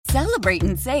Celebrate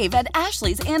and save at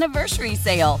Ashley's Anniversary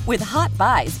Sale. With Hot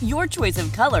Buys, your choice of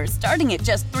colors starting at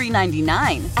just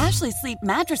 $3.99. Ashley Sleep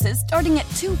mattresses starting at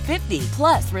 $2.50.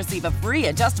 Plus, receive a free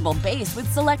adjustable base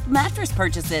with select mattress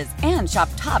purchases. And shop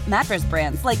top mattress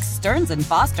brands like Stearns &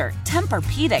 Foster,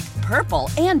 Tempur-Pedic, Purple,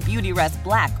 and Beautyrest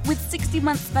Black with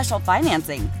 60-month special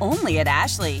financing. Only at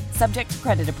Ashley. Subject to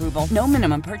credit approval. No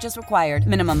minimum purchase required.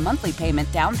 Minimum monthly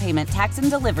payment, down payment, tax, and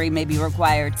delivery may be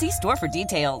required. See store for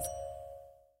details.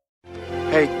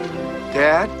 Hey,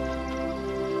 Dad?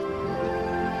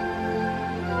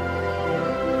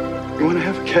 You want to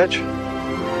have a catch?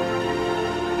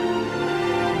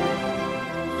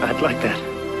 I'd like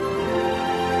that.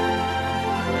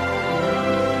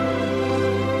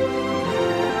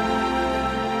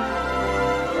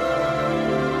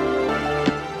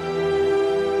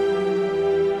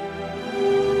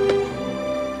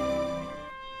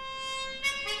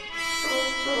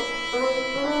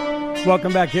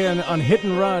 Welcome back in on Hit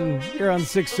and Run here on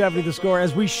 670 The Score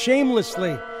as we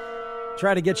shamelessly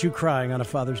try to get you crying on a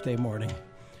Father's Day morning.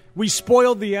 We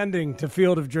spoiled the ending to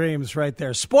Field of Dreams right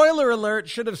there. Spoiler alert,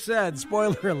 should have said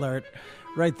spoiler alert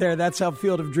right there. That's how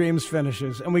Field of Dreams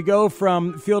finishes. And we go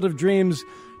from Field of Dreams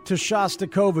to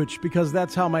Shostakovich because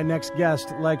that's how my next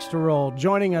guest likes to roll.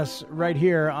 Joining us right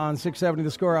here on 670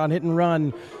 The Score on Hit and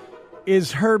Run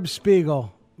is Herb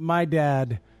Spiegel, my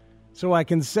dad. So I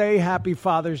can say Happy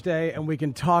Father's Day, and we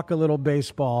can talk a little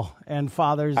baseball and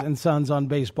fathers and sons on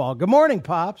baseball. Good morning,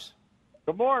 Pops.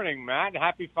 Good morning, Matt.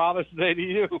 Happy Father's Day to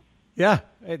you. Yeah,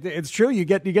 it's true. You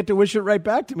get to wish it right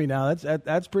back to me now.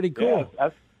 That's pretty cool. Yeah,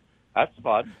 that's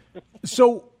fun.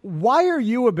 So why are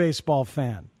you a baseball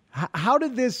fan? How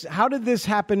did this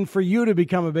happen for you to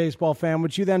become a baseball fan,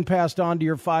 which you then passed on to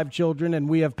your 5 children, and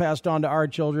we have passed on to our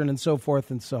children, and so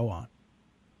forth and so on?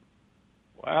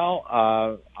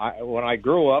 Well, when I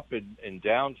grew up in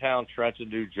downtown Trenton,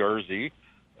 New Jersey,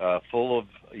 full of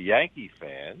Yankee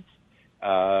fans,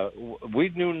 we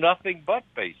knew nothing but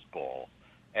baseball,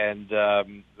 and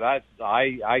that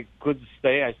I couldn't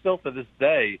stay. I still, to this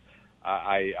day,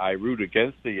 I root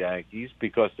against the Yankees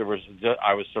because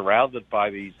I was surrounded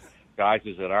by these guys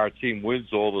who said, "Our team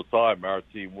wins all the time. Our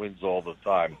team wins all the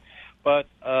time." But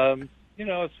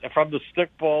it's from the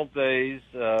stickball days.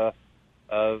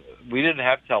 We didn't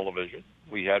have television.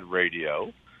 We had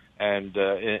radio. And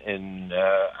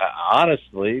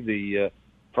honestly, the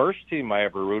first team I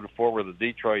ever rooted for were the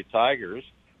Detroit Tigers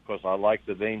because I liked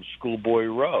the name Schoolboy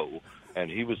Rowe, and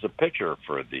he was a pitcher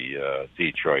for the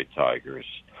Detroit Tigers.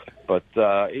 But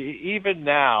even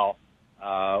now,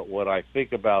 when I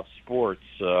think about sports,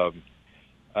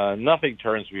 nothing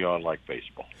turns me on like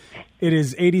baseball. It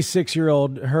is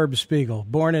 86-year-old Herb Spiegel,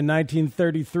 born in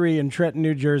 1933 in Trenton,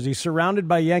 New Jersey, surrounded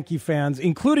by Yankee fans,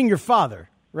 including your father,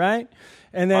 right?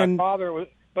 And then my father was,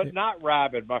 but not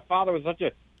rabid. My father was such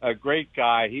a great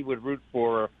guy. He would root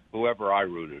for whoever I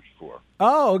rooted for.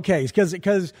 Oh, okay.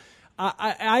 Because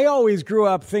I always grew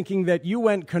up thinking that you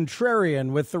went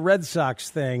contrarian with the Red Sox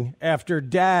thing after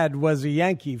Dad was a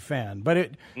Yankee fan,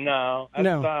 but no.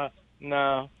 All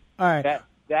right.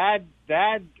 Dad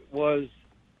was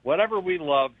whatever we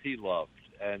loved, he loved,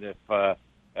 and if I'm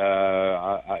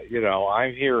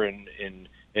here in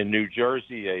New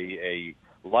Jersey, a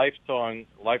lifetime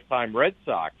Red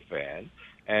Sox fan,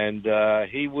 and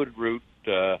he would root.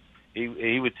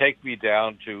 He would take me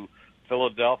down to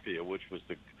Philadelphia, which was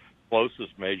the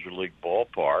closest major league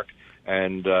ballpark,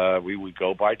 and we would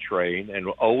go by train, and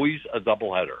always a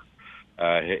doubleheader.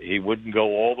 He wouldn't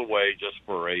go all the way just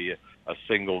for a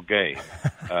single game,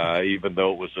 even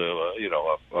though it was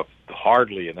a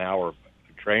hardly an hour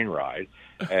train ride.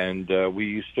 And we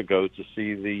used to go to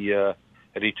see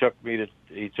and he took me to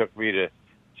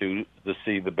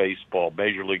see the baseball,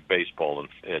 Major League Baseball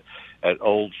at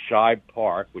Old Shibe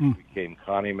Park, which became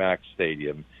Connie Mack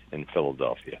Stadium in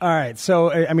Philadelphia. All right.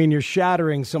 So, I mean, you're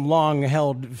shattering some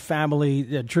long-held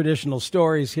family traditional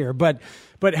stories here, but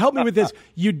help me with this.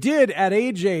 You did, at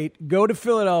age 8, go to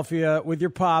Philadelphia with your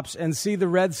pops and see the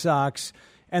Red Sox,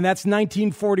 and that's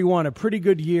 1941, a pretty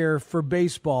good year for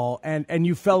baseball, and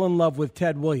you fell in love with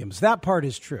Ted Williams. That part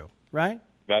is true, right?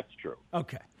 That's true.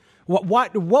 Okay. What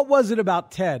was it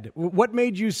about Ted? What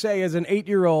made you say as an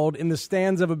 8-year-old in the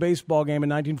stands of a baseball game in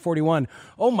 1941,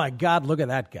 oh, my God, look at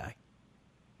that guy?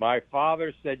 My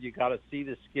father said, "You got to see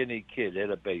the skinny kid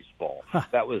hit a baseball."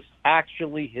 That was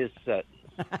actually his sentence.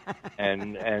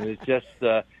 and it's just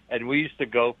and we used to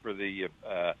go for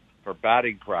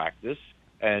batting practice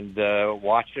and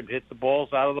watch him hit the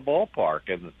balls out of the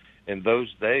ballpark. And in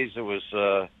those days, it was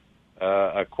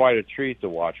quite a treat to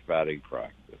watch batting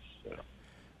practice.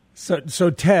 So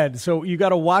Ted, so you got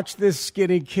to watch this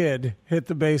skinny kid hit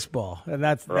the baseball, and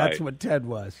that's what Ted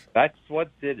was. That's what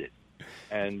did it.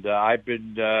 And I've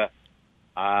been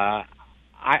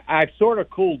I've sort of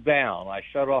cooled down. I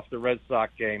shut off the Red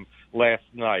Sox game last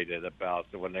night at about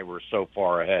when they were so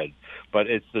far ahead. But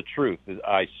it's the truth.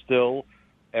 I still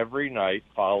every night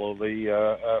follow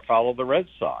the Red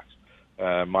Sox.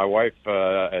 My wife,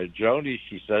 Joni,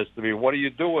 she says to me, "What are you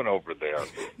doing over there?"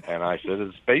 And I said,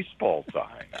 "It's baseball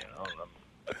time."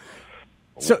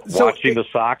 Watching the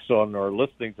Sox or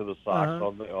listening to the Sox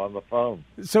on the phone.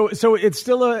 So it's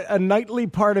still a nightly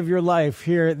part of your life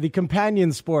here, the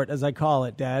companion sport, as I call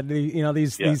it, Dad.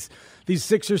 These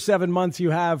 6 or 7 months you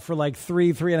have for like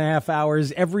 3.5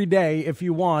 hours every day, if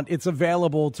you want, it's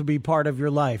available to be part of your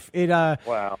life.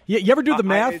 Wow. You ever do the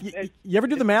math? You ever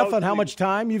do the math on how much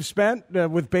time you've spent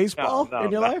with baseball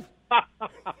in your life?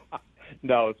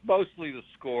 No, it's mostly the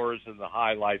scores and the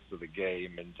highlights of the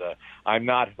game, and I'm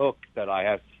not hooked that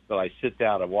I sit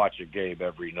down and watch a game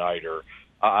every night, or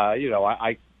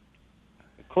I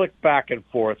click back and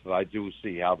forth, and I do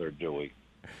see how they're doing.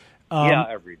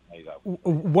 Every night.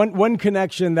 One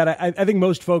connection that I think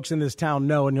most folks in this town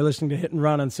know, and you're listening to Hit and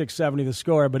Run on 670 The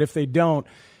Score, but if they don't,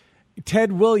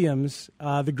 Ted Williams,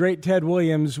 the great Ted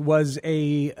Williams, was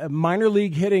a minor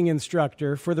league hitting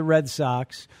instructor for the Red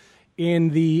Sox in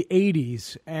the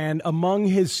 80s, and among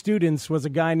his students was a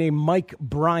guy named Mike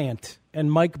Bryant,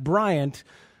 and Mike Bryant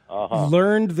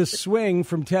learned the swing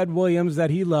from Ted Williams that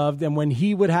he loved, and when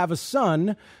he would have a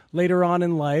son later on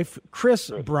in life, Chris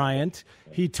Bryant,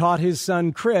 he taught his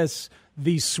son Chris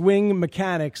the swing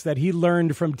mechanics that he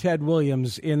learned from Ted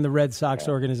Williams in the Red Sox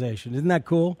organization. Isn't that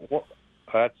cool? Well,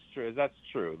 that's true. That's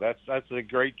true. That's a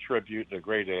great tribute and a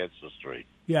great ancestry.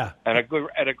 Yeah, and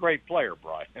a great player,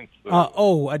 Brian.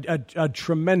 A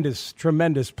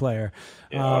tremendous player.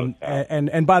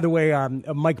 And by the way,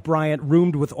 Mike Bryant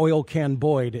roomed with Oil Can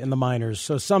Boyd in the minors.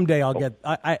 So someday I'll get.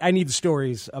 I need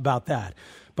stories about that.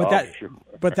 But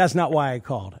but that's not why I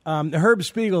called. Herb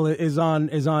Spiegel is on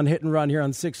Hit and Run here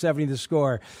on 670 The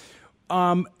Score.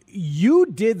 You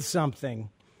did something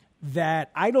that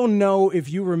I don't know if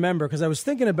you remember, because I was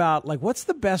thinking about, like, what's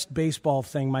the best baseball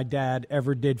thing my dad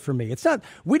ever did for me? It's not,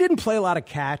 we didn't play a lot of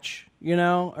catch,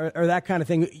 or that kind of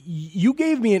thing. You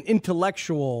gave me an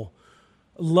intellectual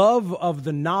love of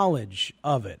the knowledge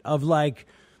of it, of like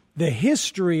the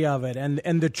history of it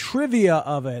and the trivia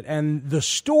of it and the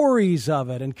stories of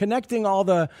it and connecting all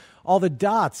the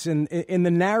dots in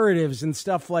the narratives and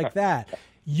stuff like that.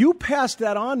 You passed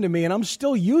that on to me, and I'm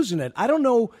still using it. I don't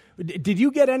know, did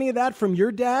you get any of that from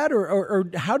your dad, or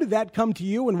how did that come to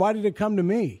you, and why did it come to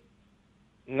me?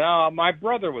 No, my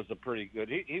brother was a pretty good.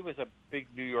 He was a big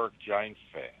New York Giants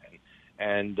fan,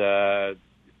 and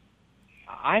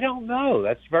I don't know.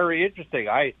 That's very interesting.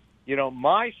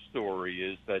 My story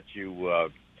is that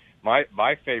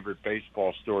my favorite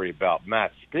baseball story about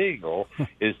Matt Spiegel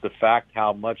is the fact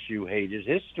how much you hated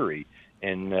history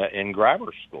in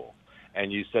grammar school. And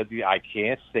you said, I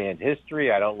can't stand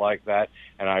history. I don't like that.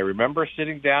 And I remember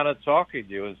sitting down and talking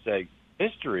to you and saying,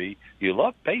 history, you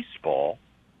love baseball.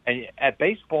 And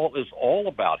baseball is all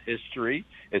about history.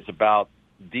 It's about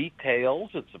details.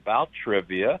 It's about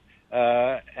trivia.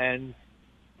 And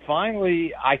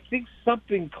finally, I think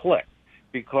something clicked,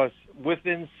 because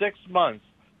within 6 months,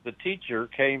 the teacher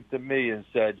came to me and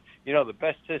said, the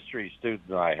best history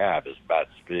student I have is Matt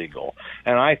Spiegel.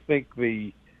 And I think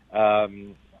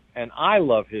and I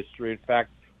love history. In fact,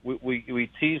 we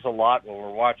tease a lot when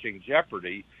we're watching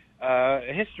Jeopardy.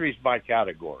 History's my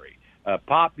category.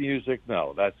 Pop music,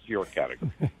 no, that's your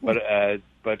category.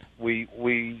 But we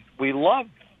love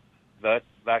that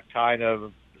kind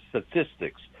of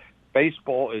statistics.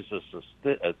 Baseball is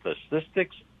a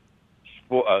statistics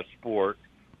sport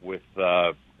with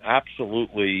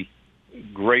absolutely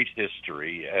great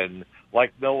history, and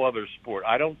like no other sport.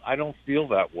 I don't feel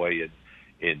that way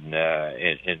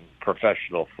in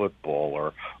professional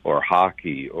football or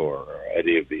hockey or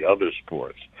any of the other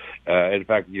sports. In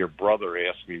fact, your brother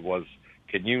asked me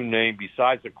can you name,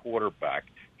 besides a quarterback,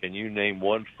 can you name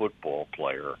one football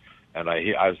player? And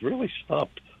I was really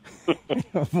stumped.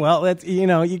 Well, that's, you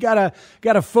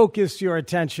gotta focus your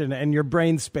attention and your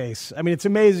brain space. I mean, it's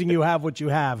amazing you have what you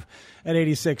have at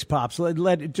 86 Pops.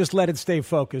 Let it stay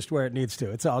focused where it needs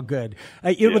to. It's all good.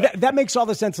 That makes all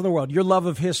the sense in the world. Your love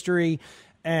of history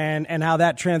and how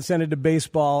that transcended to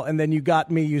baseball, and then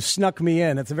you snuck me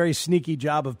in. It's a very sneaky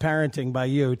job of parenting by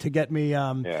you to get me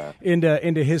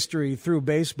into history through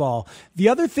baseball. The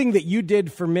other thing that you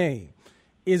did for me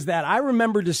is that I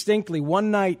remember distinctly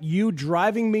one night you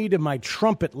driving me to my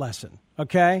trumpet lesson,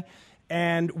 okay?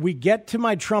 and we get to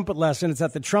my trumpet lesson. It's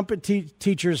at the trumpet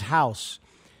teacher's house.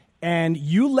 And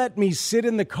you let me sit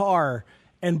in the car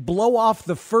and blow off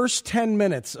the first 10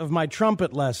 minutes of my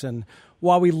trumpet lesson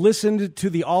while we listened to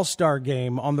the All-Star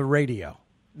game on the radio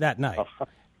that night.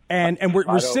 And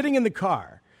we're sitting in the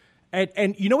car.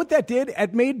 And you know what that did?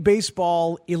 It made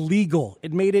baseball illegal.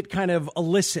 It made it kind of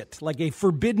illicit, like a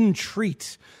forbidden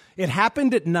treat. It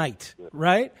happened at night,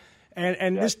 right?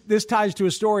 And this ties to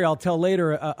a story I'll tell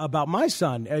later about my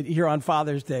son here on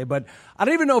Father's Day. But I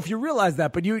don't even know if you realize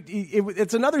that, but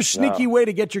it's another sneaky way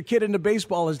to get your kid into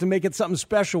baseball is to make it something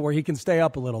special where he can stay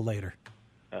up a little later.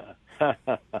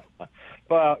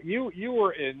 Well, you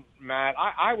were in, Matt,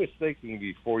 I was thinking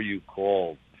before you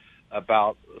called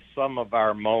about some of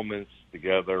our moments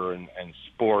together and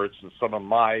sports and some of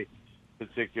my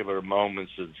particular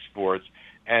moments in sports.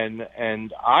 And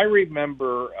I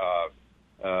remember,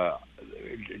 do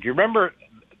you remember,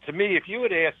 to me, if you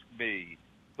had asked me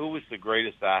who was the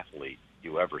greatest athlete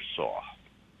you ever saw,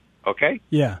 okay?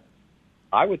 Yeah.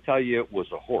 I would tell you it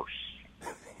was a horse.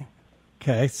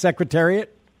 Okay.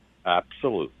 Secretariat?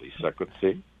 Absolutely.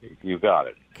 Secretary, you got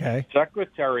it. Okay.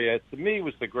 Secretariat, to me,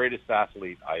 was the greatest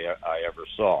athlete I ever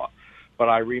saw. But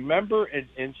I remember an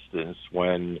instance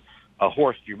when a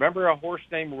horse, do you remember a horse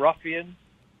named Ruffian?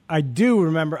 I do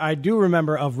remember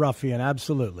of Ruffian,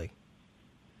 absolutely.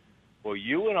 Well,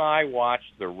 you and I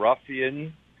watched the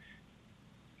Ruffian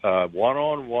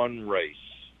one-on-one race,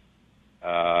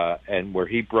 and where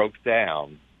he broke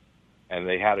down, and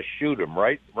they had to shoot him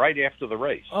right after the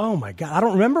race. Oh, my God. I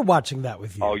don't remember watching that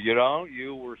with you. Oh, you don't?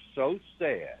 You were so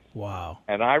sad. Wow.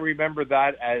 And I remember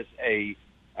that as a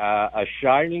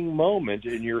shining moment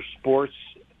in your sports,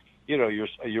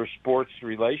 your sports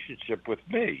relationship with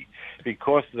me,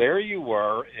 because there you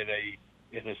were in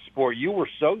a sport. You were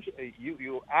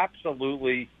you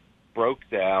absolutely broke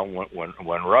down when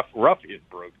Ruffian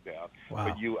broke down. Wow.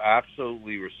 But you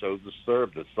absolutely were so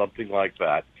disturbed that something like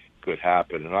that could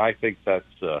happen, and I think that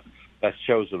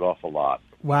shows it off a lot.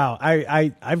 Wow,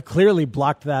 I've clearly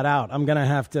blocked that out. I'm going to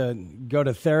have to go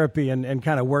to therapy and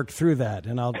kind of work through that,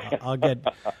 and I'll get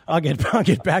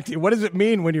back to you. What does it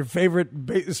mean when your favorite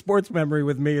sports memory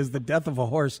with me is the death of a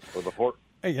horse? Or the horse.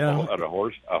 You know, at a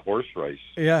horse race.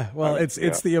 Yeah, well,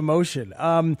 it's the emotion.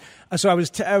 So I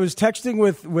was texting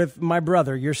with my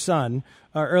brother, your son,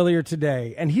 earlier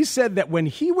today, and he said that when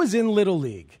he was in Little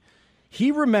League, he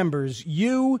remembers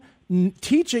you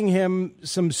teaching him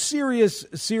some serious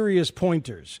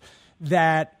pointers.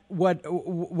 That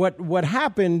what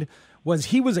happened was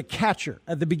he was a catcher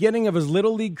at the beginning of his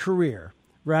Little League career,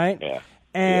 right? Yeah.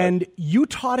 And you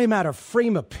taught him how to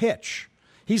frame a pitch.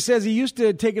 He says he used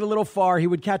to take it a little far. He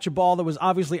would catch a ball that was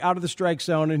obviously out of the strike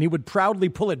zone, and he would proudly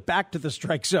pull it back to the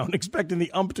strike zone, expecting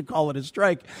the ump to call it a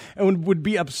strike, and would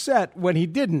be upset when he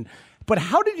didn't. But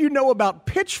how did you know about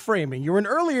pitch framing? You were an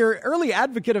early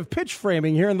advocate of pitch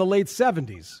framing here in the late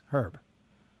 70s, Herb.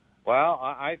 Well,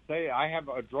 I say I have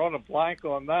drawn a blank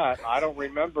on that. I don't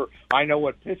remember. I know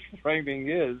what pitch framing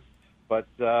is, but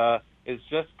it's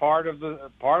just part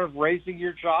of raising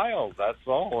your child. That's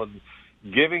all, and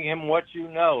giving him what you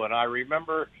know. And I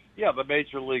remember, the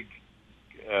major league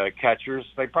catchers,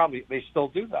 they still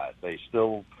do that. They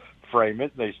still frame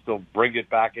it. They still bring it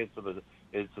back into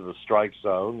the strike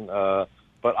zone.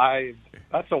 But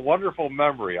that's a wonderful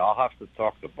memory. I'll have to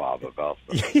talk to Bob about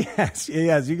that.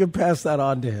 Yes, you can pass that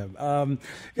on to him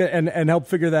and help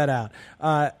figure that out.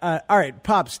 All right,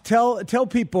 Pops, tell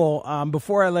people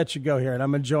before I let you go here, and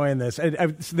I'm enjoying this.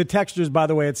 The textures, by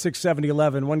the way, at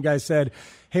 67011, one guy said,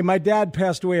 "Hey, my dad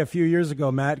passed away a few years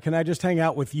ago, Matt. Can I just hang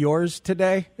out with yours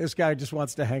today?" This guy just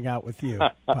wants to hang out with you,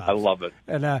 Pops. I love it.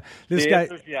 And this guy,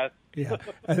 yes. Yeah.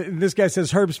 This guy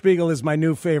says Herb Spiegel is my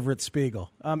new favorite Spiegel.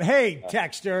 Hey,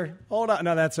 texter, hold on.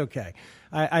 No, that's okay.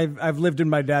 I've lived in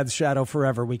my dad's shadow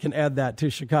forever. We can add that to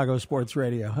Chicago Sports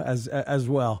Radio as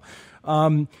well.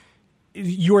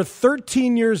 You're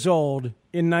 13 years old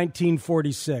in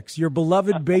 1946. Your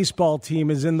beloved baseball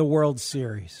team is in the World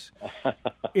Series.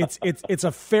 It's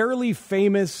a fairly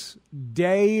famous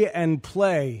day and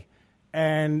play,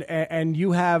 and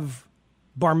you have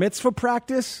bar mitzvah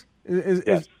practice.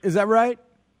 Is that right?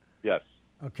 Yes.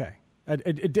 Okay.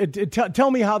 Tell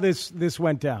me how this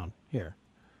went down here.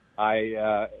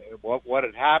 What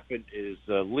had happened is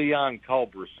Leon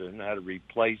Culberson had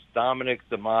replaced Dominic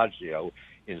DiMaggio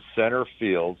in center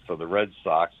field for the Red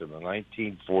Sox in the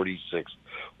 1946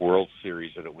 World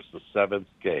Series, and it was the seventh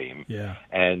game. Yeah.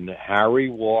 And Harry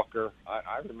Walker,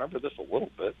 I remember this a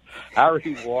little bit.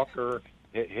 Harry Walker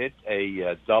hit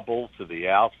a double to the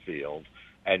outfield.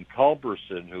 And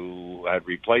Culberson, who had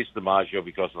replaced DiMaggio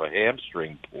because of a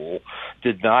hamstring pull,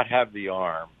 did not have the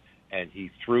arm and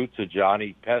he threw to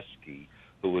Johnny Pesky,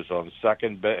 who was on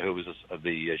second base, who was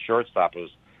the shortstop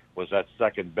was at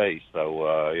second base.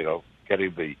 So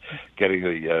getting the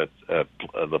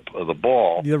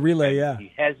ball, the relay. And Yeah,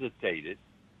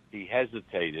 he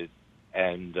hesitated,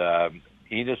 and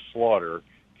Enos Slaughter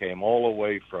came all the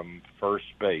way from first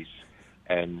base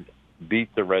and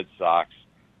beat the Red Sox.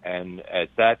 And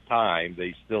at that time,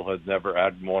 they still had never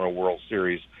had won a World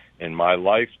Series in my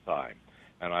lifetime.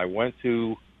 And I went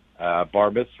to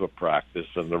bar mitzvah practice,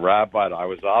 and the rabbi, I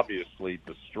was obviously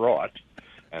distraught,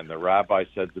 and the rabbi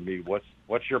said to me,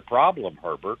 "What's your problem,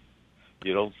 Herbert?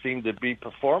 You don't seem to be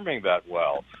performing that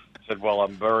well." I said, "Well,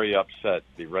 I'm very upset.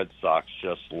 The Red Sox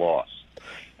just lost."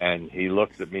 And he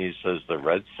looked at me and says, "The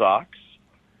Red Sox?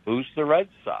 Who's the Red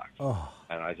Sox?" Oh.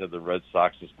 And I said, "The Red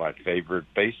Sox is my favorite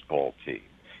baseball team."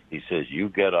 He says, "You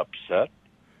get upset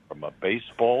from a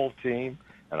baseball team?"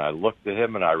 And I looked at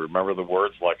him, and I remember the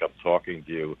words like I'm talking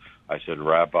to you. I said,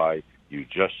 "Rabbi, you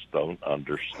just don't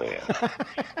understand."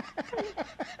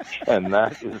 And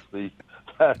that is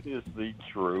the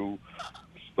true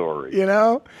story.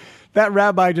 That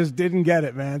rabbi just didn't get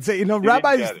it, man. So,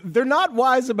 rabbis, they're not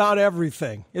wise about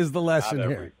everything, is the lesson Not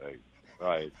here. everything.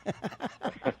 Right.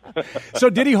 So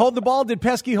did he hold the ball? Did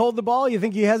Pesky hold the ball? You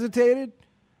think he hesitated?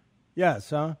 Yes,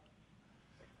 huh?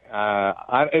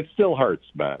 It still hurts,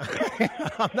 man.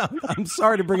 I'm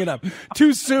sorry to bring it up.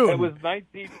 Too soon. It was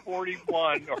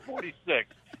 1941 or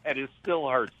 46, and it still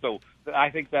hurts. So I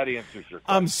think that answers your question.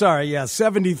 I'm sorry. Yeah,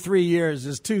 73 years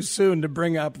is too soon to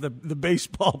bring up the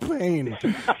baseball pain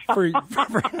for young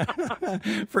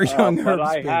Herb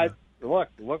Spiegel.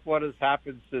 Look what has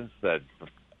happened since then,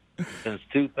 since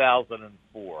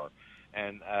 2004,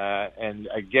 and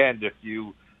again, if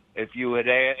you had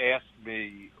asked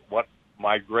me what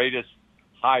my greatest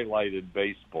highlight in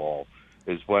baseball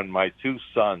is when my two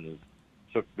sons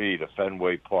took me to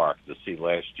Fenway Park to see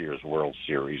last year's World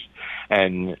Series,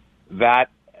 and that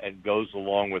goes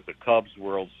along with the Cubs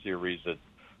World Series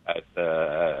at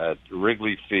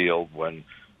Wrigley Field when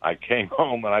I came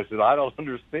home and I said, I don't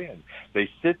understand. They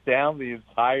sit down they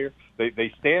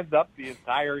stand up the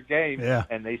entire game, yeah,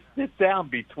 and they sit down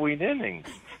between innings.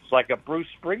 It's like a Bruce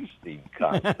Springsteen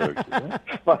concert.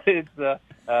 But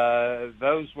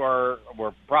those were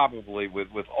probably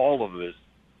with all of this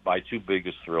my two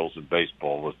biggest thrills in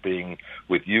baseball was being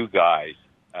with you guys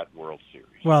at World Series.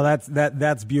 Well,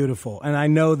 that's beautiful, and I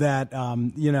know that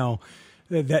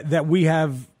that we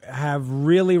have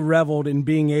really reveled in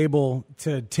being able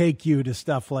to take you to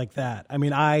stuff like that. I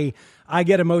mean, I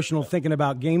get emotional thinking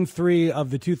about Game 3 of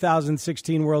the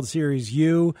 2016 World Series.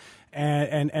 You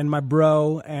and my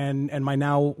bro and my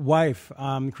now wife,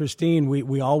 Christine,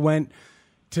 we all went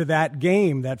to that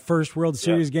game, that first World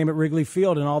Series game at Wrigley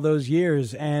Field in all those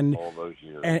years. And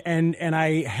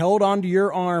I held onto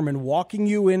your arm and walking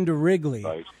you into Wrigley.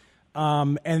 Right.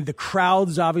 And the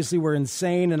crowds obviously were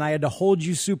insane, and I had to hold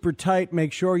you super tight,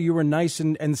 make sure you were nice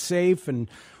and safe. And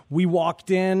we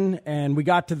walked in, and we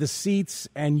got to the seats,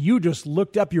 and you just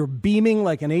looked up. You were beaming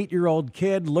like an 8-year-old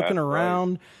kid, looking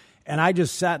around. Right. And I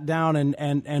just sat down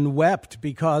and wept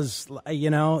because,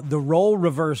 the role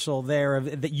reversal there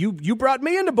that you brought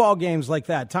me into ball games like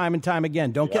that time and time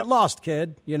again. Don't get lost,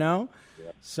 kid.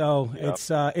 So it's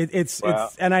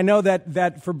and I know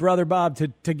that for Brother Bob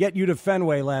to get you to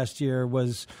Fenway last year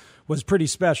was pretty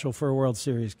special for a World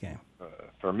Series game.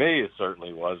 For me, it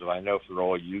certainly was, and I know for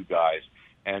all you guys.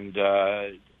 And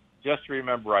just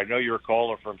remember, I know you're a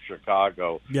caller from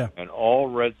Chicago, and all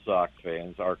Red Sox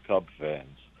fans are Cub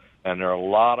fans. And there are a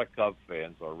lot of Cub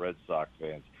fans or Red Sox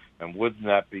fans. And wouldn't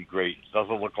that be great? It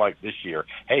doesn't look like this year.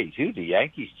 Hey, dude, the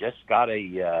Yankees just got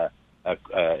a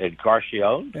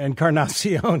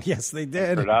Encarnacion, yes, they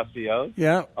did. Encarnacion?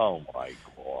 Yeah. Oh, my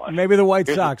God. Maybe the White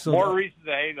Sox. More reason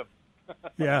to hate them.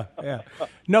 Yeah.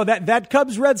 No, that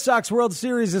Cubs-Red Sox World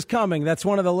Series is coming. That's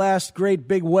one of the last great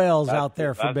big whales out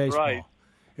there for baseball. Right.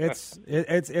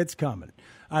 It's coming.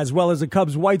 As well as the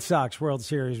Cubs-White Sox World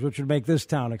Series, which would make this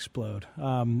town explode.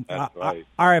 That's right.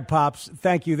 All right, Pops.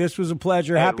 Thank you. This was a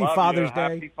pleasure. Happy Father's Day.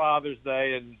 Happy Father's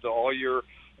Day, and to all your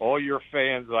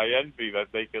fans, I envy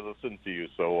that they can listen to you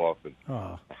so often.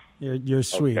 Oh, you're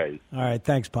sweet. Okay. All right,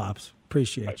 thanks, Pops.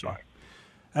 Appreciate you. Bye.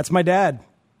 That's my dad.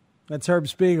 That's Herb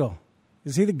Spiegel.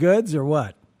 Is he the goods or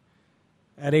what?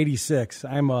 At 86,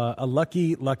 I'm a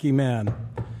lucky, lucky man.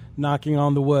 Knocking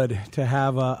on the wood to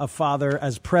have a father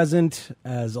as present,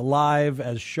 as alive,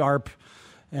 as sharp,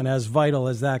 and as vital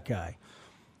as that guy.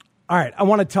 All right, I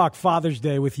want to talk Father's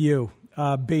Day with you,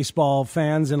 baseball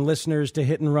fans and listeners to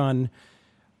Hit and Run.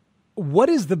 What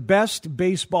is the best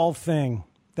baseball thing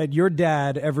that your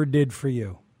dad ever did for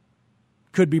you?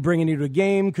 Could be bringing you to a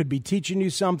game, could be teaching you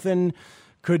something,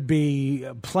 could be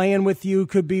playing with you,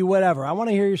 could be whatever. I want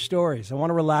to hear your stories. I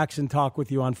want to relax and talk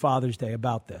with you on Father's Day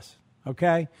about this,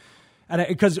 okay? And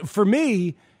because for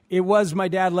me, it was my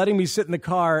dad letting me sit in the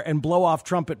car and blow off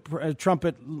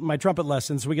my trumpet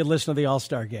lessons so we could listen to the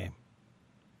All-Star game.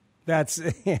 That's,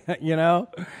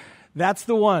 that's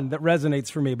the one that resonates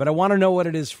for me. But I want to know what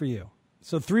it is for you.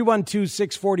 So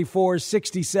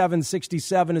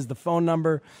 312-644-6767 is the phone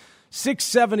number.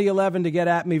 67011 to get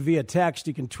at me via text.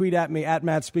 You can tweet at me at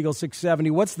Matt Spiegel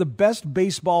 670. What's the best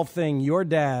baseball thing your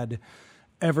dad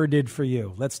ever did for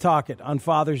you? Let's talk it on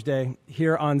Father's Day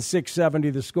here on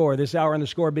 670 The Score. This hour on The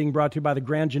Score being brought to you by the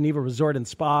Grand Geneva Resort and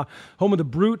Spa, home of the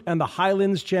Brute and the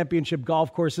Highlands Championship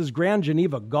golf courses,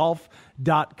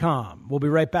 grandgenevagolf.com. We'll be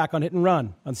right back on Hit and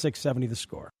Run on 670 The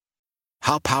Score.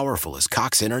 How powerful is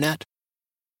Cox Internet?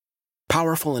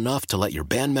 Powerful enough to let your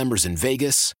band members in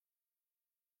Vegas,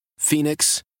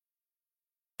 Phoenix,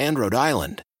 and Rhode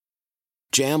Island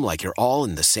jam like you're all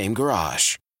in the same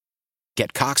garage.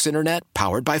 Get Cox Internet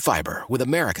powered by fiber with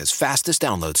America's fastest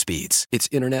download speeds. It's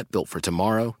internet built for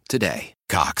tomorrow, today.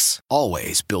 Cox,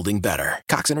 always building better.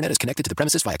 Cox Internet is connected to the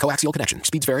premises via coaxial connection.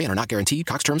 Speeds vary and are not guaranteed.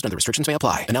 Cox terms and other restrictions may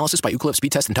apply. Analysis by Ookla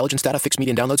Speed Test Intelligence Data. Fixed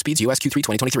median download speeds. US Q3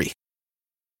 2023.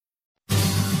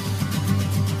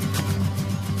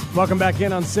 Welcome back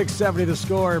in on 670 The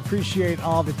Score. Appreciate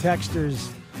all the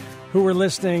texters who were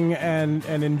listening and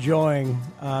enjoying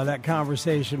that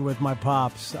conversation with my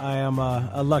pops. I am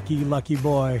a lucky, lucky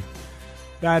boy.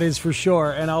 That is for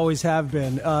sure, and always have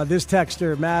been. This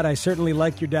texter, Matt, I certainly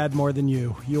like your dad more than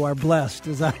you. You are blessed,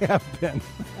 as I have been.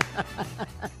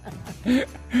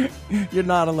 You're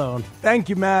not alone. Thank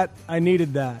you, Matt. I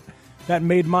needed that. That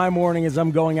made my morning as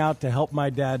I'm going out to help my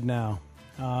dad now.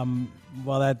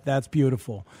 Well, that's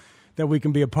beautiful that we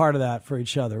can be a part of that for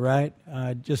each other, right?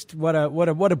 Just what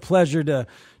a pleasure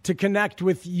to connect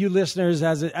with you listeners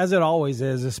as it always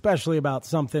is, especially about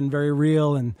something very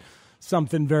real and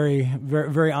something very, very,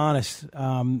 very honest,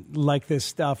 like this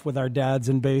stuff with our dads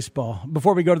in baseball.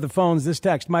 Before we go to the phones, this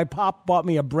text: my pop bought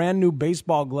me a brand new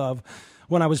baseball glove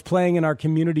when I was playing in our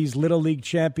community's Little League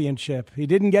Championship. He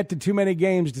didn't get to too many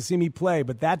games to see me play,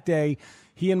 but that day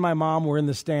he and my mom were in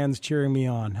the stands cheering me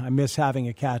on. I miss having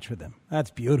a catch with him.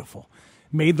 That's beautiful.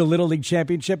 Made the Little League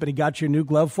Championship, and he got your new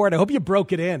glove for it. I hope you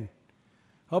broke it in.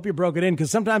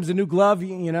 Because sometimes the new glove,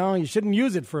 you shouldn't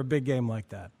use it for a big game like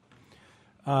that.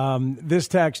 This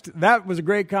text: that was a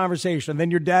great conversation. Then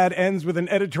your dad ends with an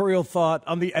editorial thought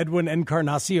on the Edwin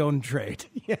Encarnacion trade.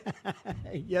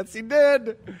 Yes, he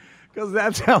did. Because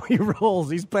that's how he rolls.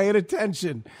 He's paying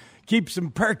attention. Keeps him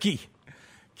perky.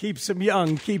 Keeps him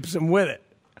young. Keeps him with it.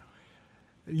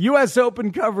 U.S.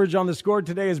 Open coverage on The Score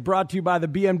today is brought to you by the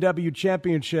BMW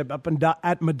Championship up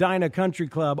at Medina Country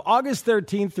Club, August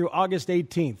 13th through August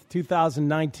 18th,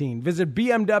 2019. Visit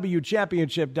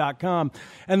BMWChampionship.com.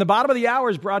 And the bottom of the hour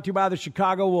is brought to you by the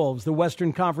Chicago Wolves. The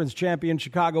Western Conference champion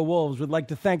Chicago Wolves would like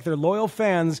to thank their loyal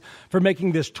fans for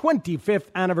making this 25th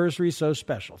anniversary so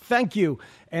special. Thank you,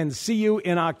 and see you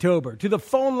in October. To the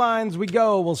phone lines we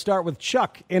go. We'll start with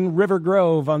Chuck in River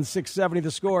Grove on 670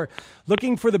 The Score.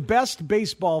 Looking for the best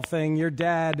baseball thing your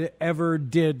dad ever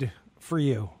did for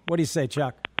you. What do you say,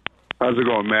 Chuck? How's it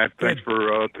going, Matt? Thanks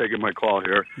for taking my call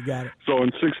here. You got it. So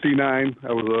in '69,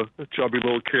 I was a chubby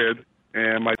little kid,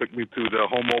 and my took me to the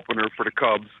home opener for the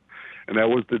Cubs, and that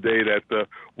was the day that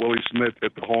Willie Smith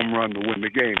hit the home run to win the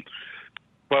game.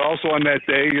 But also on that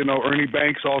day, Ernie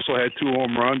Banks also had 2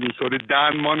 home runs, and so did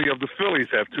Don Money of the Phillies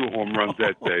have 2 home runs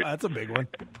that day. That's a big one.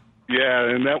 Yeah,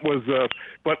 and that was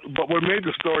but what made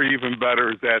the story even better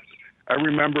is that I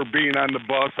remember being on the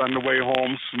bus on the way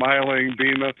home, smiling,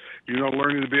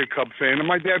 learning to be a Cub fan. And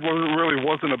my dad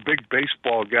wasn't a big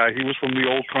baseball guy. He was from the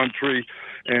old country,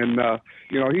 and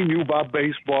he knew about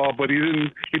baseball, but he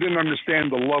didn't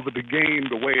understand the love of the game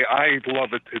the way I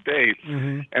love it today.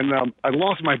 Mm-hmm. And I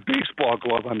lost my baseball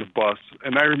glove on the bus,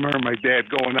 and I remember my dad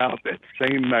going out that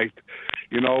same night,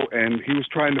 and he was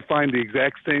trying to find the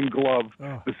exact same glove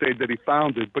to say that he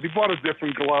found it, but he bought a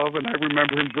different glove, and I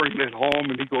remember him bringing it home,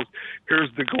 and he goes,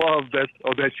 "Here's the glove that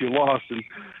you lost." And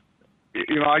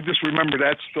I just remember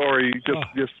that story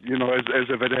as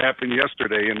if it happened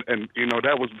yesterday, and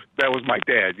that was my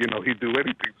dad. He'd do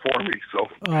anything for me. So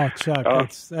Chuck,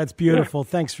 that's beautiful.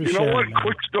 Yeah. Thanks for sharing. You know what?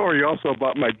 Quick story also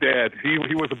about my dad.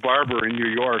 He was a barber in New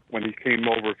York when he came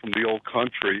over from the old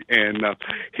country, and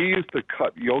he used to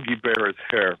cut Yogi Berra's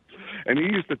hair, and he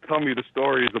used to tell me the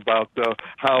stories about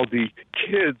how the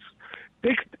kids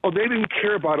they didn't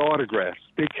care about autographs.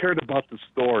 they cared about the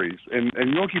stories. And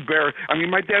Yogi Berra, I mean,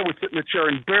 my dad would sit in the chair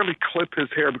and barely clip his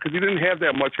hair because he didn't have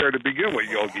that much hair to begin with,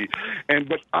 Yogi.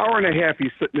 But hour and a half,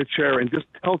 he'd sit in the chair and just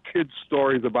tell kids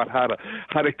stories about how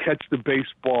to catch the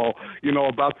baseball,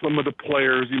 about some of the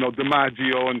players,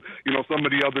 DiMaggio and, some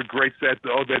of the other greats that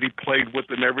he played with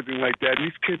and everything like that. And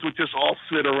these kids would just all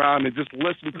sit around and just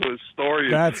listen to his story.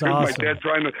 That's and awesome. My dad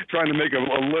trying to make a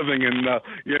living, and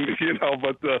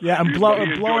and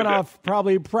blowing off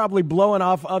probably blowing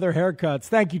off other haircuts.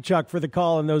 Thank you, Chuck, for the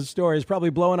call and those stories. Probably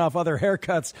blowing off other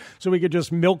haircuts so we could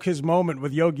just milk his moment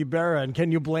with Yogi Berra. And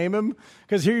can you blame him?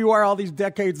 Because here you are, all these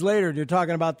decades later, and you're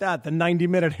talking about the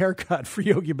 90-minute haircut for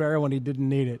Yogi Berra when he didn't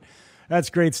need it. That's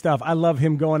great stuff. I love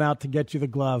him going out to get you the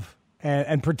glove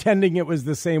and pretending it was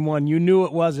the same one. You knew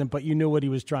it wasn't, but you knew what he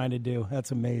was trying to do.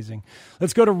 That's amazing.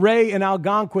 Let's go to Ray in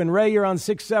Algonquin. Ray, you're on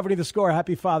 670 The Score.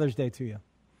 Happy Father's Day to you.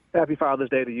 Happy Father's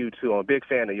Day to you, too. I'm a big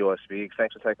fan of yours, Speak.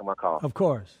 Thanks for taking my call. Of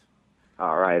course.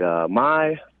 All right.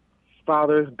 My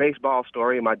father's baseball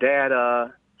story, my dad,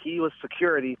 he was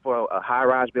security for a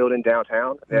high-rise building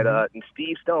downtown. And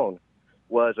Steve Stone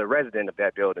was a resident of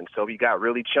that building, so he got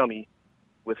really chummy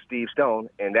with Steve Stone,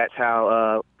 and that's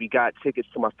how we got tickets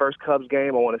to my first Cubs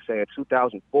game, I want to say in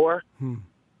 2004.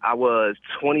 I was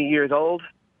 20 years old,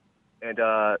 and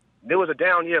it was a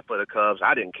down year for the Cubs.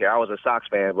 I didn't care. I was a Sox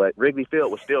fan, but Wrigley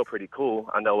Field was still pretty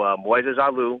cool. I know Moises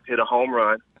Alou hit a home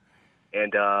run,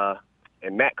 and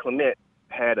Matt Clement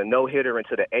had a no-hitter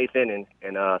into the 8th inning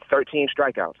and 13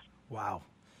 strikeouts. Wow.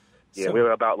 Yeah, we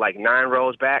were about 9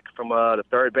 rows back from the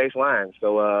third base line.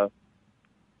 So,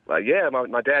 my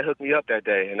dad hooked me up that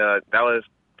day, and that was,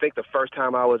 I think, the first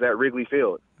time I was at Wrigley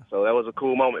Field. So that was a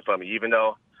cool moment for me, even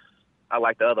though I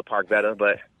like the other park better.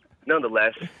 But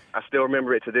nonetheless, I still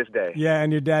remember it to this day. Yeah,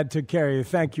 and your dad took care of you.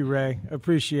 Thank you, Ray.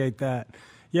 Appreciate that.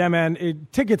 Yeah, man,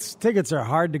 tickets are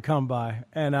hard to come by,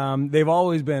 and they've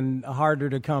always been harder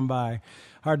to come by.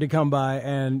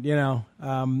 And,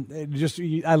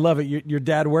 I love it. Your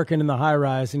dad working in the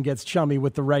high-rise and gets chummy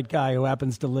with the right guy who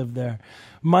happens to live there.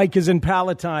 Mike is in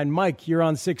Palatine. Mike, you're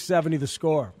on 670 The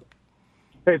Score.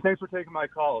 Hey, thanks for taking my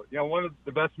call. One of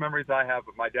the best memories I have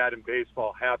of my dad in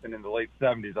baseball happened in the late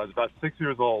 70s. I was about 6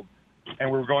 years old,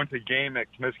 and we were going to a game at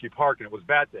Comiskey Park, and it was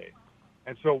bat day.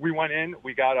 And so we went in,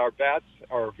 we got our bats,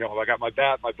 I got my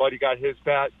bat, my buddy got his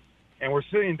bat, and we're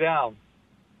sitting down.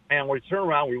 And we turn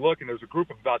around, we look, and there's a group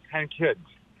of about 10 kids.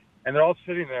 And they're all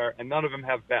sitting there, and none of them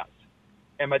have bats.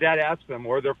 And my dad asked them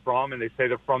where they're from, and they say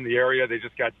they're from the area. They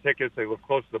just got tickets. They live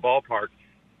close to the ballpark.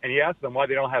 And he asked them why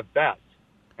they don't have bats.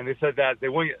 And they said that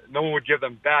no one would give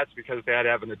them bats because they had to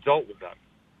have an adult with them.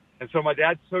 And so my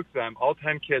dad took them, all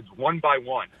 10 kids, one by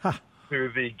one, to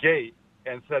the gate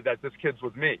and said that this kid's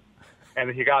with me. And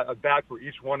he got a bat for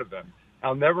each one of them.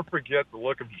 I'll never forget the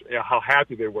look of how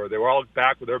happy they were. They were all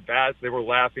back with their bats. They were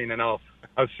laughing, and I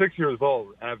was 6 years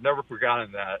old, and I've never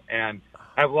forgotten that. And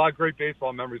I have a lot of great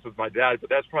baseball memories with my dad, but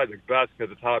that's probably the best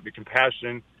because it taught me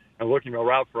compassion and looking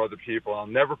around for other people. I'll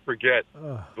never forget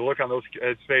the look on those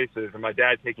kids' faces and my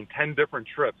dad taking 10 different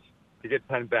trips to get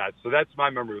 10 bats. So that's my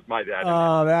memory with my dad.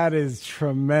 Oh, that is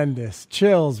tremendous.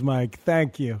 Chills, Mike.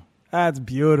 Thank you. That's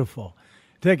beautiful.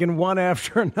 Taking one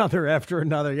after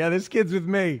another. Yeah, this kid's with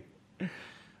me.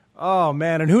 Oh,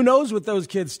 man, and who knows what those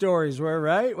kids' stories were,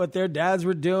 right? What their dads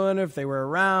were doing, if they were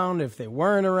around, if they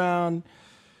weren't around.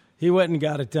 He went and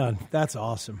got it done. That's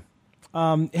awesome.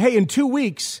 Hey, in 2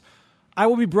 weeks, I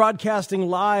will be broadcasting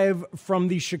live from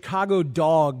the Chicago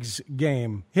Dogs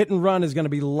game. Hit and Run is going to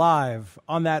be live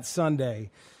on that Sunday,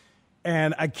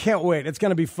 and I can't wait. It's going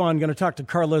to be fun. Going to talk to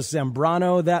Carlos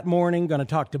Zambrano that morning. Going to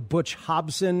talk to Butch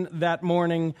Hobson that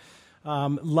morning.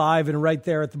 Live and right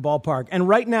there at the ballpark. And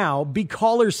right now, be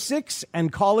caller 6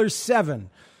 and caller 7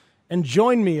 and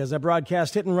join me as I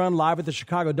broadcast Hit and Run live at the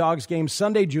Chicago Dogs game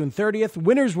Sunday, June 30th.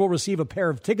 Winners will receive a pair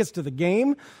of tickets to the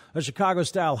game, a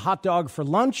Chicago-style hot dog for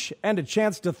lunch, and a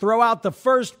chance to throw out the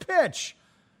first pitch.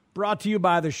 Brought to you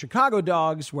by the Chicago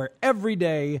Dogs, where every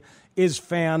day is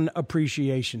Fan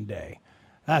Appreciation Day.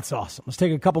 That's awesome. Let's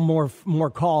take a couple more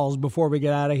calls before we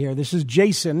get out of here. This is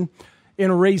Jason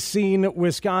in Racine,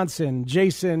 Wisconsin.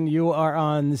 Jason, you are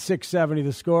on 670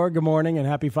 The Score. Good morning and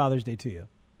happy Father's Day to you.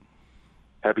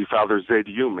 Happy Father's Day to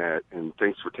you, Matt, and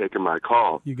thanks for taking my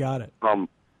call. You got it.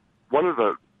 One of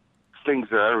the things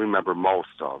that I remember most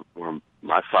when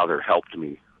my father helped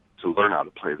me to learn how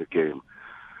to play the game,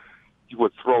 he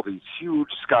would throw these huge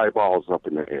sky balls up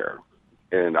in the air.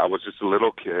 And I was just a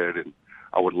little kid, and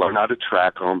I would learn how to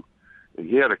track them. And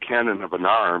he had a cannon of an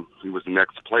arm. He was an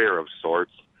ex-player of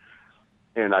sorts.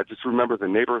 And I just remember the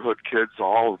neighborhood kids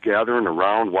all gathering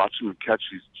around, watching him catch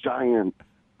these giant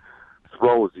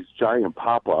throws, these giant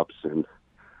pop-ups. And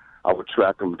I would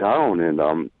track him down, and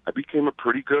I became a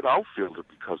pretty good outfielder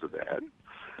because of that.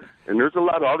 And there's a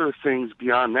lot of other things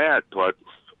beyond that, but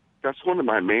that's one of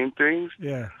my main things.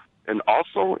 Yeah. And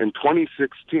also in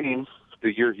 2016,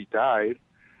 the year he died,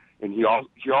 and he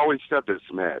always said this,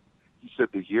 Matt. He said,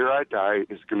 the year I die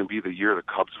is going to be the year the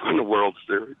Cubs win the World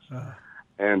Series.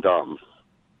 And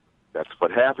that's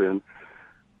what happened.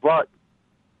 But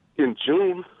in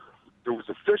June, there was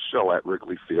a fish show at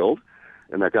Wrigley Field,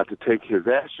 and I got to take his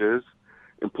ashes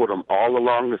and put them all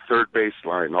along the third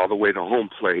baseline, all the way to home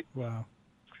plate. Wow.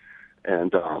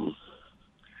 And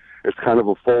it's kind of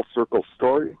a full circle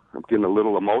story. I'm getting a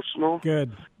little emotional.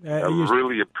 Good. I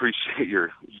really appreciate you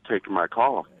taking my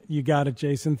call. You got it,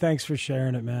 Jason. Thanks for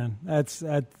sharing it, man. That's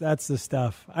the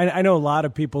stuff. I know a lot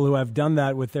of people who have done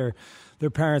that with their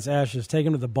parents' ashes, take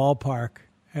them to the ballpark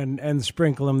and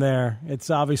sprinkle them there. It's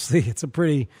obviously it's a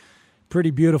pretty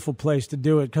beautiful place to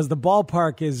do it because the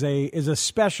ballpark is a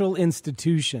special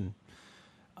institution.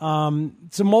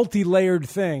 It's a multi-layered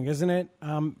thing, isn't it?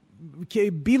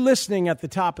 Be listening at the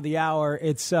top of the hour.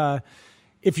 It's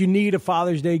if you need a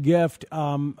Father's Day gift,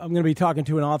 I'm going to be talking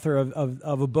to an author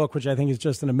of a book, which I think is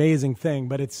just an amazing thing.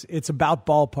 But it's about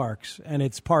ballparks, and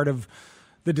it's part of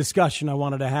the discussion I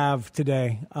wanted to have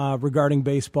today regarding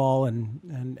baseball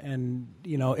and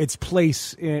you know its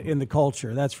place in the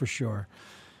culture. That's for sure.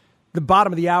 The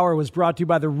bottom of the hour was brought to you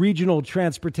by the Regional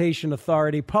Transportation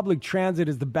Authority. Public transit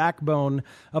is the backbone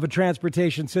of a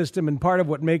transportation system and part of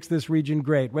what makes this region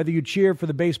great. Whether you cheer for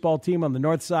the baseball team on the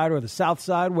north side or the south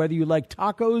side, whether you like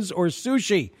tacos or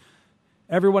sushi,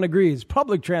 everyone agrees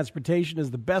public transportation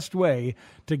is the best way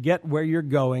to get where you're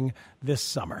going this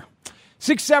summer.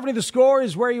 670 The Score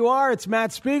is where you are. It's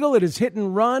Matt Spiegel. It is Hit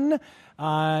and Run.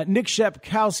 Nick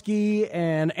Shepkowski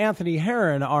and Anthony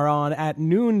Herron are on at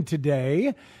noon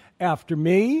today after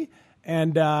me,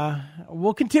 and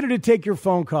we'll continue to take your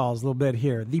phone calls a little bit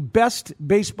here. The best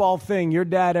baseball thing your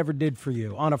dad ever did for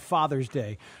you on a Father's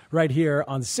Day right here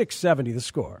on 670 The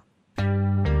Score.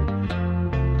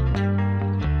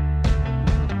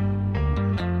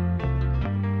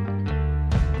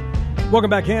 Welcome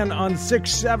back in on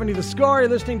 670 The Score. You're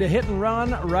listening to Hit and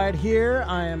Run right here.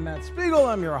 I am Matt Spiegel.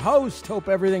 I'm your host. Hope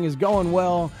everything is going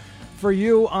well for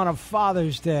you on a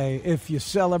Father's Day if you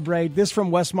celebrate. This from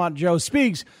Westmont Joe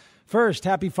speaks. First,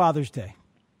 happy Father's Day.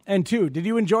 And two, did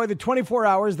you enjoy the 24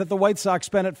 hours that the White Sox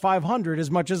spent at 500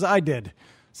 as much as I did?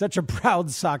 Such a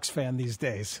proud Sox fan these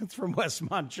days. It's from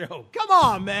Westmont Joe. Come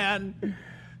on, man.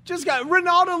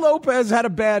 Reynaldo Lopez had a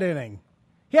bad inning.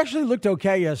 He actually looked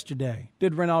okay yesterday,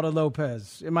 did Reynaldo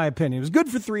Lopez, in my opinion. It was good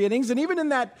for 3 innings, and even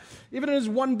in his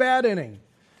one bad inning,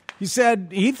 he said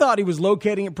he thought he was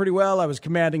locating it pretty well. I was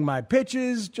commanding my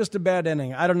pitches, just a bad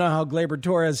inning. I don't know how Gleyber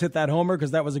Torres hit that homer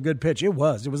because that was a good pitch. It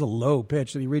was a low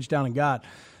pitch that he reached down and got.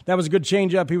 That was a good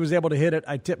changeup. He was able to hit it.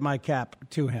 I tip my cap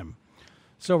to him.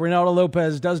 So Reynaldo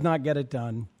Lopez does not get it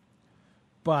done.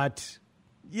 But,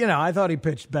 I thought he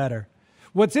pitched better.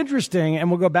 What's interesting, and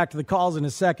we'll go back to the calls in a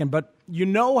second, but you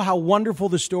know how wonderful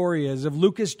the story is of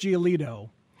Lucas Giolito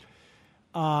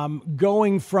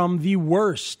going from the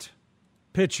worst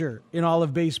pitcher in all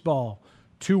of baseball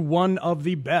to one of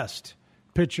the best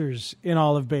pitchers in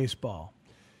all of baseball.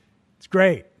 It's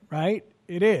great, right?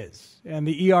 It is. And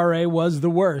the ERA was the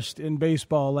worst in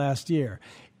baseball last year.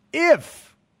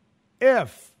 If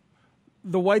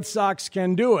the White Sox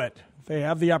can do it, they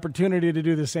have the opportunity to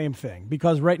do the same thing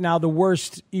because right now the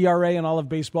worst ERA in all of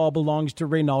baseball belongs to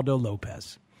Reynaldo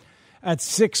Lopez at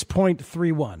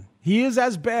 6.31. He is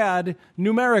as bad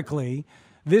numerically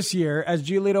this year as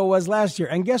Giolito was last year.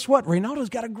 And guess what? Reynaldo's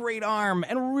got a great arm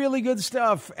and really good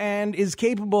stuff and is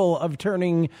capable of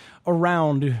turning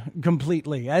around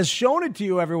completely, has shown it to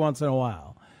you every once in a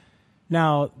while.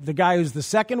 Now, the guy who's the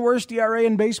second worst ERA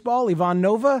in baseball, Ivan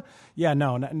Nova, yeah,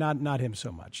 no, not him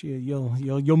so much.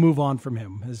 You'll move on from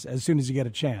him as soon as you get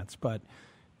a chance. But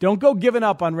don't go giving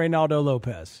up on Reynaldo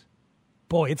Lopez.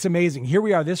 Boy, it's amazing. Here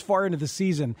we are this far into the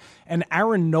season, and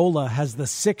Aaron Nola has the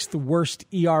 6th worst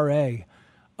ERA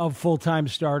of full-time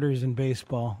starters in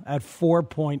baseball at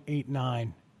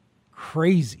 4.89.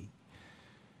 Crazy.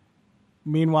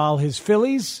 Meanwhile, his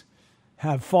Phillies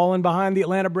have fallen behind the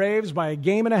Atlanta Braves by 1.5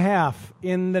 games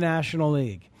in the National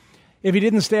League. If you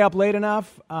didn't stay up late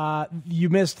enough, you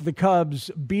missed the Cubs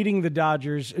beating the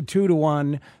Dodgers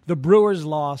 2-1. The Brewers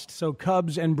lost, so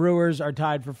Cubs and Brewers are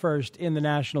tied for first in the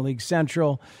National League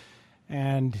Central.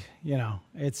 And,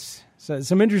 it's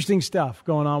some interesting stuff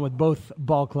going on with both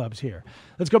ball clubs here.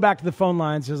 Let's go back to the phone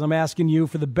lines as I'm asking you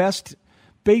for the best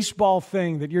baseball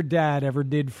thing that your dad ever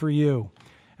did for you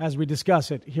as we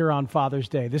discuss it here on Father's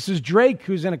Day. This is Drake,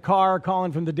 who's in a car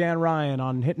calling from the Dan Ryan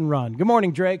on Hit and Run. Good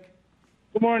morning, Drake.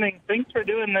 Good morning. Thanks for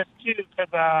doing this, too,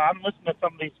 because I'm listening to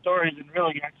some of these stories and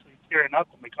really actually tearing up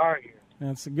in the car here.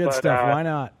 That's the good stuff. Why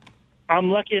not? I'm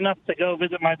lucky enough to go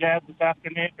visit my dad this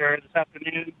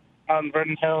afternoon on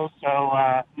Vernon Hills, so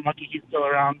I'm lucky he's still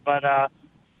around. But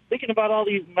thinking about all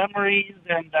these memories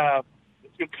and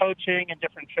through coaching and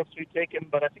different trips we've taken,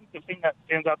 but I think the thing that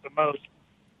stands out the most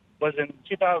was in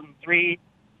 2003.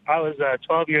 I was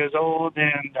 12 years old,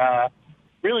 and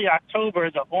really October,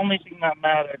 the only thing that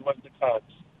mattered was the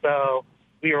Cubs. So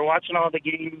we were watching all the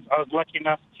games. I was lucky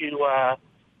enough to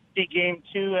see Game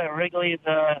 2 at Wrigley,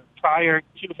 the prior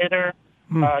two-hitter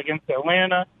against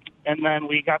Atlanta, and then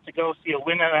we got to go see a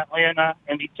win at Atlanta,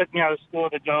 and he took me out of school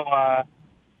to go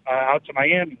out to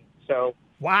Miami. So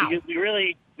wow, we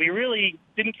really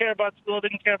didn't care about school,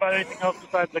 didn't care about anything else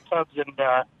besides the Cubs, and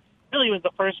really was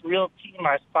the first real team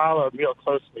I followed real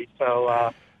closely.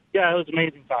 So, yeah, it was an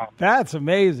amazing time. That's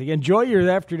amazing. Enjoy your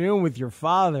afternoon with your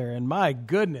father, and my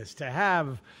goodness, to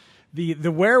have the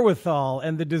wherewithal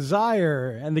and the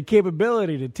desire and the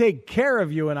capability to take care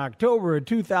of you in October of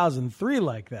 2003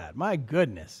 like that. My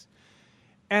goodness.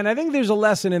 And I think there's a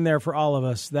lesson in there for all of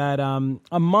us that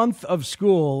a month of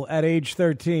school at age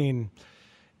 13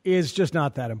 is just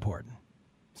not that important.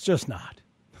 It's just not.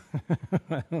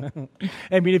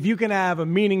 I mean, if you can have a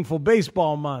meaningful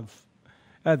baseball month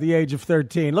at the age of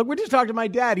 13. Look, we just talked to my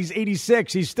dad. He's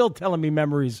 86. He's still telling me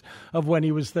memories of when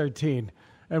he was 13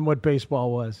 and what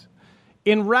baseball was.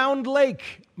 In Round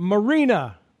Lake,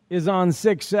 Marina is on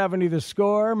 670 The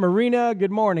Score. Marina,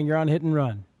 good morning. You're on Hit and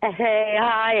Run. Hey,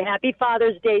 hi. Happy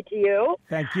Father's Day to you.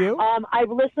 Thank you. I've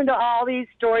listened to all these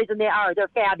stories, and they're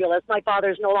fabulous. My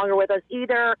father's no longer with us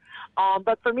either.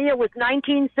 But for me, it was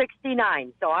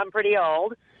 1969, so I'm pretty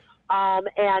old.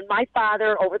 And my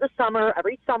father, over the summer,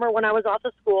 every summer when I was off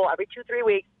of school, every 2-3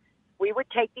 weeks, we would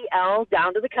take the L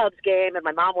down to the Cubs game, and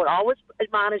my mom would always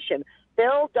admonish him,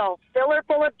 Bill, don't fill her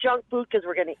full of junk food because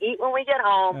we're going to eat when we get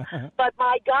home. But,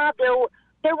 my God,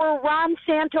 there were Ron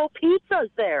Santo pizzas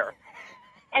there.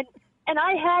 And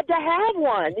I had to have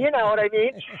one, you know what I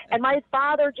mean? And my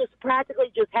father just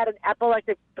practically had an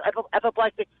apoplectic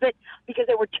fit because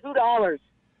they were $2. It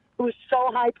was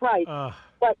so high priced.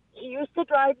 But he used to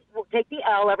take the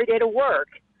L every day to work,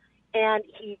 and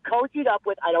he cozied up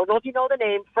with, I don't know if you know the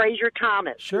name, Frazier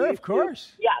Thomas. Sure, of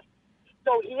course. Yes.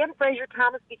 So he and Frazier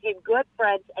Thomas became good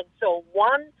friends, and so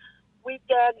one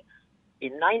weekend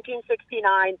in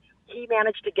 1969, he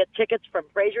managed to get tickets from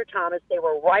Frazier Thomas. They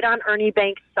were right on Ernie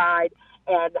Banks' side,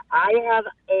 and I have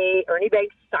a Ernie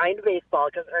Banks signed baseball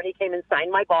because Ernie came and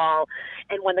signed my ball.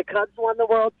 And when the Cubs won the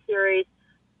World Series,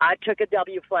 I took a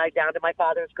W flag down to my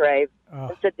father's grave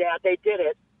and said, Dad, they did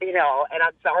it, you know, and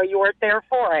I'm sorry you weren't there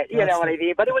for it, you know what I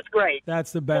mean? But it was great.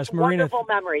 That's the best. Marina, wonderful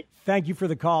memories. Thank you for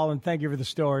the call, and thank you for the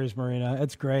stories, Marina.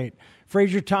 It's great.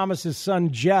 Frazier Thomas's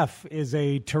son, Jeff, is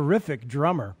a terrific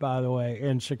drummer, by the way,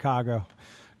 in Chicago.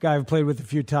 Guy I've played with a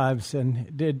few times,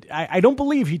 and I don't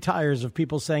believe he tires of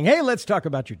people saying, hey, let's talk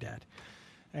about your dad.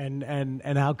 And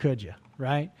how could you,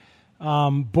 right?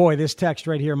 Boy, this text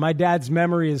right here. My dad's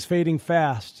memory is fading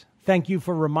fast. Thank you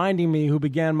for reminding me who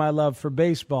began my love for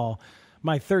baseball.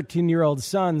 My 13-year-old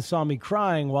son saw me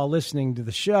crying while listening to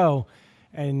the show,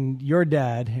 and your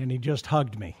dad, and he just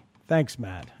hugged me. Thanks,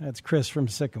 Matt. That's Chris from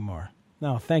Sycamore.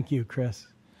 No, thank you, Chris.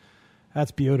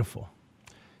 That's beautiful.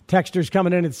 Texters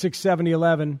coming in at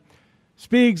 67011.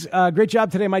 Speegs, great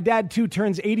job today. My dad, too,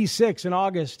 turns 86 in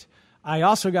August. I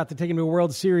also got to take him to a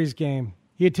World Series game.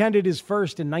 He attended his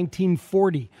first in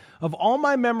 1940. Of all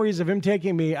my memories of him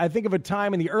taking me, I think of a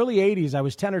time in the early 80s. I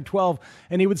was 10 or 12,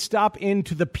 and he would stop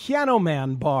into the Piano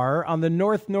Man bar on the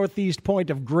northeast point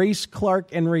of Grace, Clark,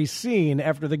 and Racine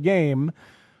after the game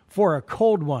for a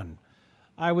cold one.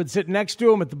 I would sit next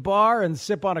to him at the bar and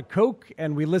sip on a Coke,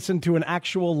 and we listened to an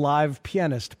actual live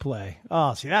pianist play.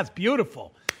 Oh, see, that's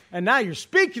beautiful. And now you're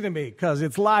speaking to me because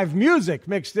it's live music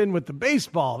mixed in with the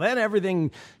baseball. Then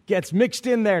everything gets mixed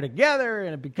in there together,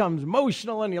 and it becomes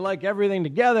emotional, and you like everything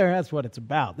together. That's what it's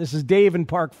about. This is Dave in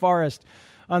Park Forest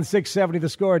on 670 The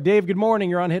Score. Dave, good morning.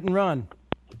 You're on Hit and Run.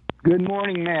 Good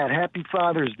morning, Matt. Happy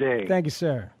Father's Day. Thank you,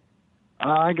 sir.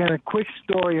 I got a quick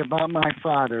story about my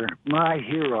father, my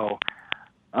hero.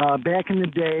 Back in the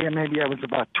day, maybe I was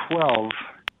about 12,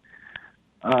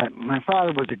 my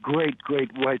father was a great, great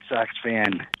White Sox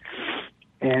fan.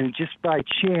 And just by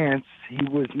chance, he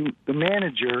was the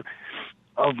manager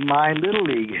of my Little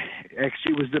League.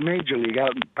 Actually, it was the Major League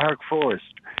out in Park Forest.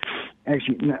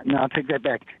 Actually, no, I'll take that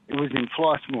back. It was in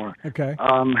Flossmoor. Okay.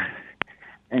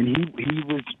 And he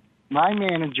was my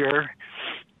manager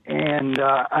and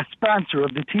a sponsor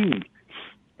of the team.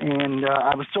 And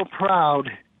I was so proud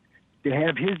to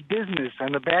have his business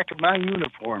on the back of my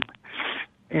uniform.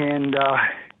 And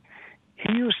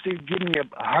he used to give me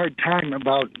a hard time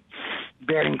about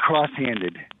batting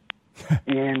cross-handed.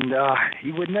 And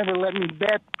he would never let me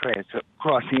bat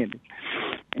cross-handed.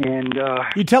 And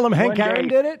you tell him Hank Aaron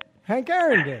did it? Hank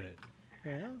Aaron did it.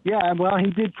 Yeah, well,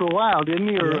 he did for a while, didn't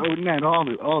he? Or not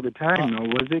all the time, though,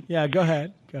 was it? Yeah, go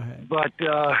ahead. But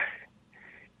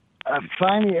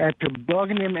finally, after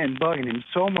bugging him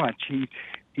so much,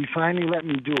 he finally let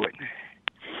me do it.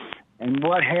 And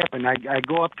what happened? I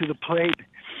go up to the plate,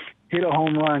 hit a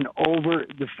home run over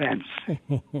the fence,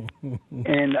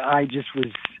 and I just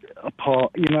was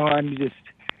appalled. I'm just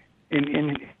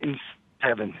in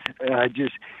heaven.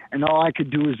 And all I could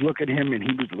do was look at him, and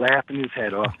he was laughing his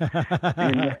head off.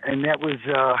 and that was,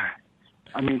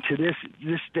 to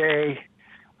this day,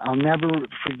 I'll never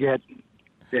forget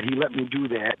that he let me do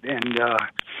that. And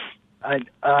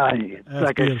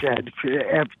like beautiful. I said,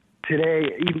 today,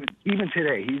 even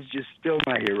today, he's just still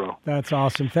my hero. That's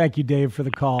awesome. Thank you, Dave, for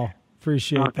the call.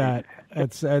 Appreciate that.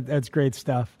 That's great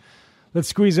stuff. Let's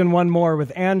squeeze in one more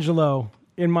with Angelo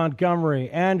in Montgomery.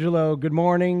 Angelo, good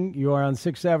morning. You are on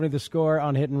 670 The Score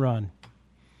on Hit and Run.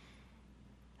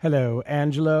 Hello,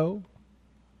 Angelo,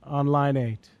 on line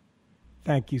 8.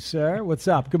 Thank you, sir. What's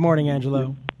up? Good morning,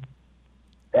 Angelo.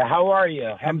 How are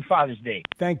you? Happy Father's Day.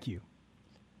 Thank you.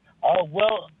 Oh,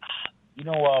 well,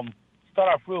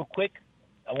 start off real quick.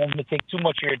 I won't take too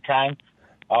much of your time.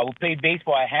 We played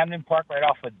baseball at Hamden Park right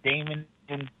off of Damon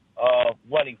in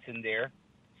Wellington there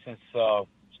since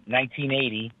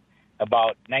 1980.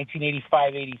 About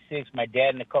 1985-86, my dad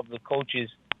and a couple of coaches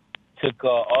took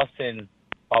us and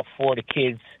about 4 of the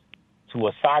kids to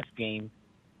a Sox game.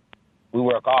 We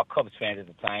were all Cubs fans at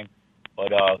the time.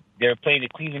 But they were playing the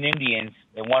Cleveland Indians,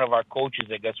 and one of our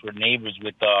coaches, I guess, were neighbors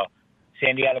with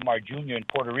Sandy Alomar Jr. in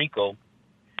Puerto Rico,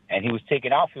 and he was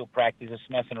taking outfield practice, just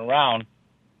messing around.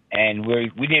 And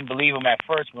we didn't believe him at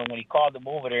first, but when he called him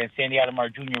over there, and Sandy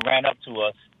Alomar Jr. ran up to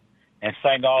us and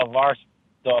signed all of our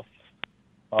stuff,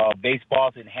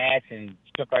 baseballs and hats, and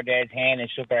shook our dad's hand and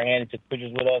shook our hand and took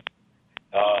pictures with us.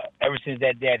 Ever since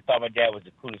that day, I thought my dad was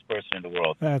the coolest person in the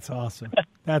world. That's awesome.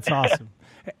 That's awesome.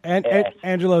 And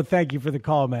Angelo, thank you for the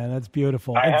call, man. That's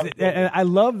beautiful. And I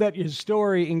love that your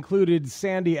story included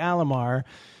Sandy Alomar,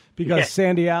 because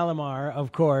Sandy Alomar,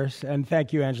 of course, and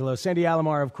thank you, Angelo. Sandy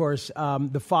Alomar, of course,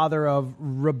 the father of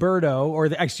Roberto,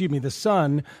 the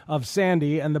son of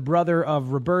Sandy and the brother of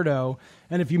Roberto.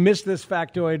 And if you missed this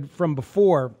factoid from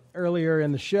before, earlier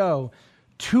in the show,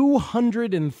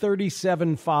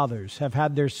 237 fathers have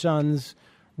had their sons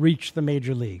reach the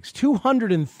major leagues.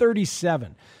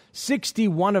 237.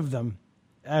 61 of them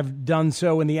have done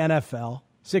so in the NFL.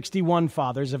 61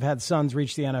 fathers have had sons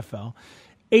reach the NFL.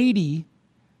 80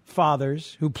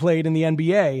 fathers who played in the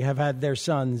NBA have had their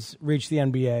sons reach the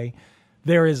NBA.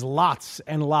 There is lots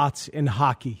and lots in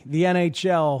hockey. The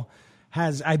NHL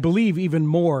has, I believe, even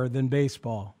more than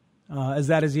baseball, as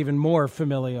that is even more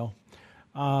familial.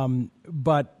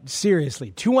 But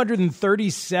seriously,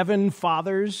 237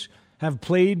 fathers have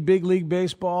played big league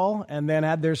baseball and then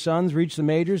had their sons reach the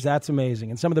majors. That's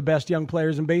amazing. And some of the best young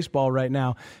players in baseball right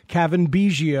now, Kevin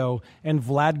Biggio and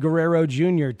Vlad Guerrero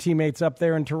Jr., teammates up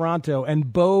there in Toronto,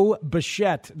 and Bo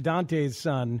Bichette, Dante's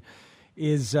son,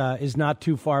 is not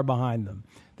too far behind them.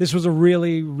 This was a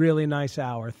really, really nice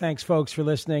hour. Thanks, folks, for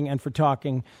listening and for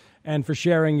talking and for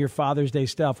sharing your Father's Day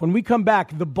stuff. When we come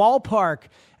back, the ballpark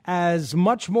as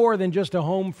much more than just a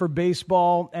home for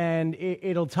baseball, and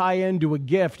it'll tie into a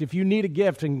gift. If you need a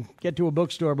gift, and get to a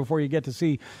bookstore before you get to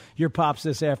see your Pops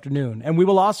this afternoon. And we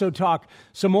will also talk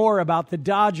some more about the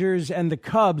Dodgers and the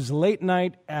Cubs late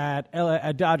night at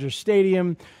Dodger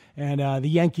Stadium, and the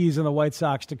Yankees and the White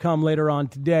Sox to come later on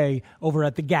today over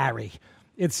at the Gary.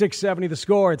 It's 670 The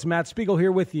Score. It's Matt Spiegel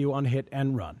here with you on Hit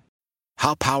and Run.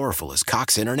 How powerful is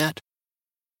Cox Internet?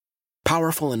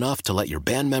 Powerful enough to let your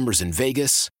band members in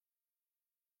Vegas,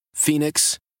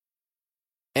 Phoenix,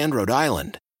 and Rhode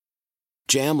Island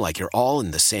jam like you're all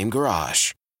in the same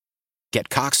garage. Get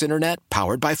Cox Internet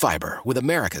powered by fiber with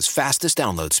America's fastest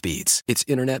download speeds. It's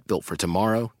internet built for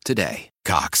tomorrow, today.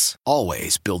 Cox,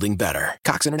 always building better.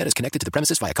 Cox Internet is connected to the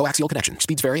premises via coaxial connection.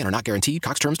 Speeds vary and are not guaranteed.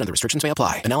 Cox terms and other restrictions may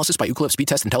apply. Analysis by Ookla Speed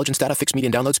Test Intelligence Data. Fixed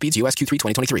median download speeds. US Q3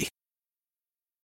 2023.